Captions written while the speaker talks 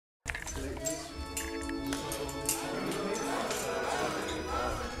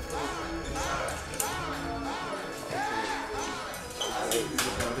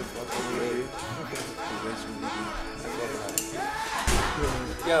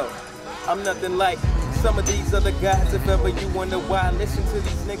Yo, I'm nothing like some of these other guys. If ever you wonder why, listen to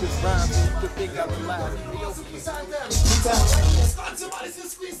these niggas rhymes and you can think out loud.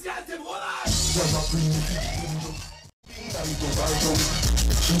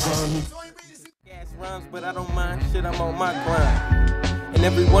 Gas rhymes, but I don't mind shit, I'm on my grind. And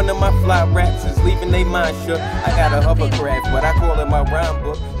every one of my fly raps is leaving they mind shook. I got a hovercraft, but I call it my rhyme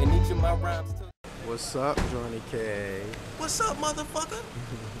book. And each of my rhymes. What's up, Johnny K? What's up, motherfucker?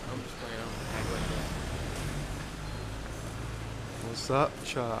 I'm just playing, I'm gonna act like that. What's up,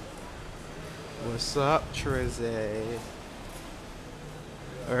 Chop? What's up, Trizzy?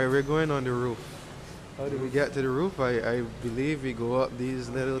 Alright, we're going on the roof. How do we get to the roof? I believe we go up these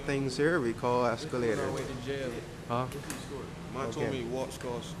little things here we call escalators. On our way to jail. Huh? Mine told me walks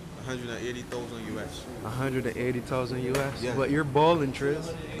cost 180,000 US. 180,000 US? Yeah. But you're balling,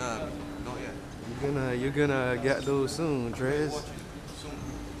 Triz. Nah, not yet. You're gonna get those soon, Triz.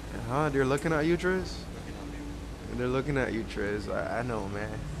 Huh? They're looking at you, Triz? They're looking at you, Triz. I know,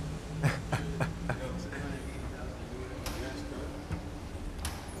 man.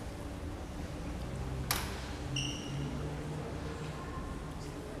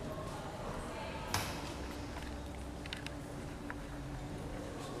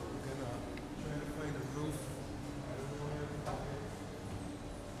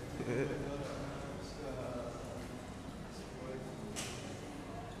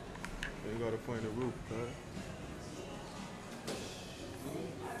 You gotta find a roof,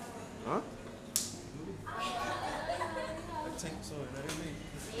 huh? I think so, you know what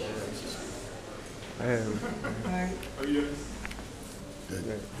I I mean? am. Are you?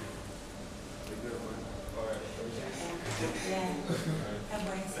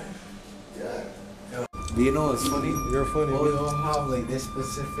 Do you know what's funny? You're funny. We all have like this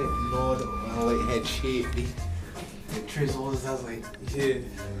specific nod like head shape. The Triz always has like Yeah. like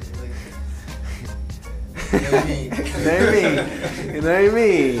you know what I mean? You know what I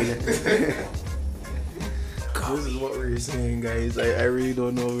mean? This is what we're saying, guys. I really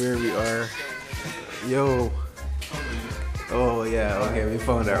don't know where we are. Yo. Oh yeah, okay, we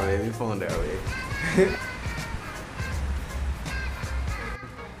found our way.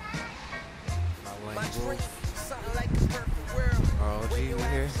 RLG over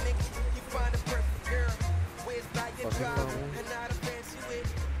here.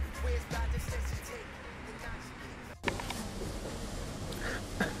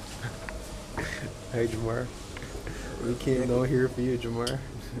 Hey Jamar, we came down here for you, Jamar.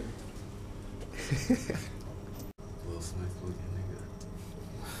 Will Smith looking nigga.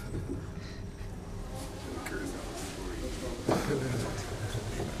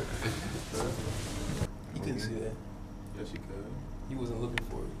 You couldn't see that. Yes, you could. He wasn't looking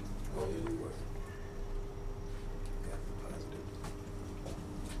for it. Oh yeah, you were.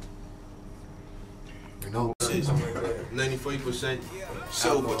 95%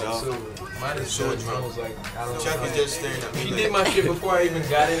 silver, dog. Mine is so I was like, I don't Chuck know. is just staring at me. He did my shit before I even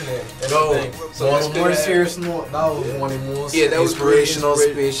got in there. That's Yo, the thing. so on a more good serious note, that was one of the most Yeah, that was inspirational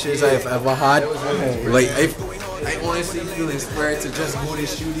great. speeches I've ever had. That was really Like I honestly feel inspired to just go to the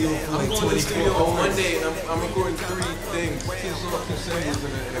studio for like I'm going to the 24 studio on hours. Monday and I'm recording 3 things, 2 singles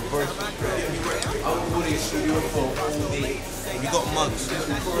and a verse. I would go to the studio for a whole day. We got mugs. Just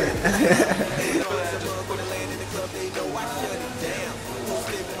record it.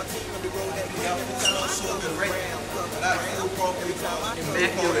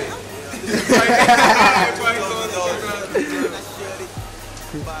 Immaculate.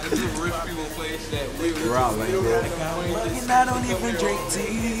 This is a rich people place that we Rob, like that. I don't even drink tea.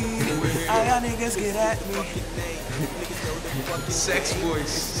 All y'all niggas get at me. sex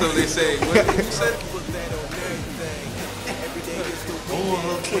voice, so they say. What did you say?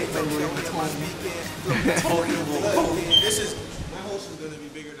 This is my host is gonna be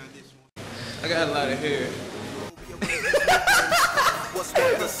bigger than this one. I got a lot of hair.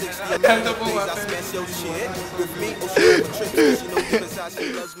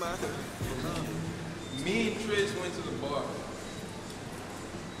 Me and Trish went to the bar.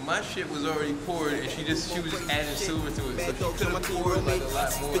 My shit was already poured, and she was just adding silver to it, so she could have poured like a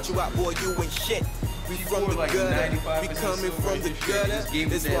lot more. She poured like 95% silver into shit and just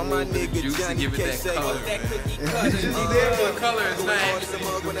gave it that little bit of juice to give it that color, man. It's there for the color, it's not actually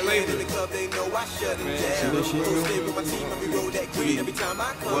for the flavor.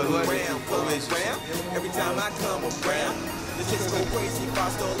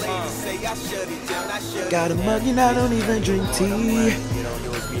 Got a mug and I don't even drink tea.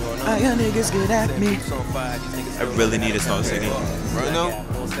 All y'all niggas get at me. I really need to start singing. Right now,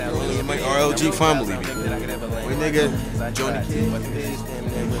 my RLG family. My nigga, Johnny Kid.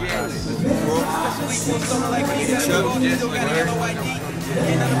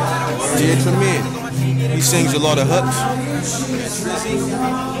 Yeah, Tremaine. He sings a lot of hooks.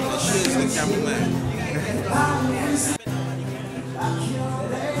 Shit's the cameraman.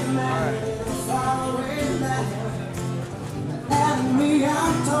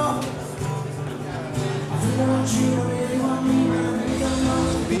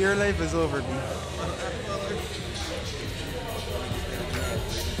 B, your life is over, B.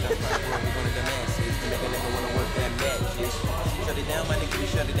 Shut it down, my nigga, we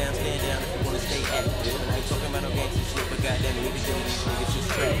shut it down, stand down if you wanna stay active. I ain't talking about no gangster shit, but goddamn it, we can do these niggas just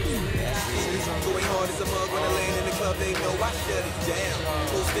straight. Going hard as a mug when I land in the club, they know I shut it down.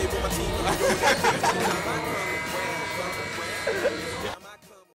 Full stay with my team when we go down.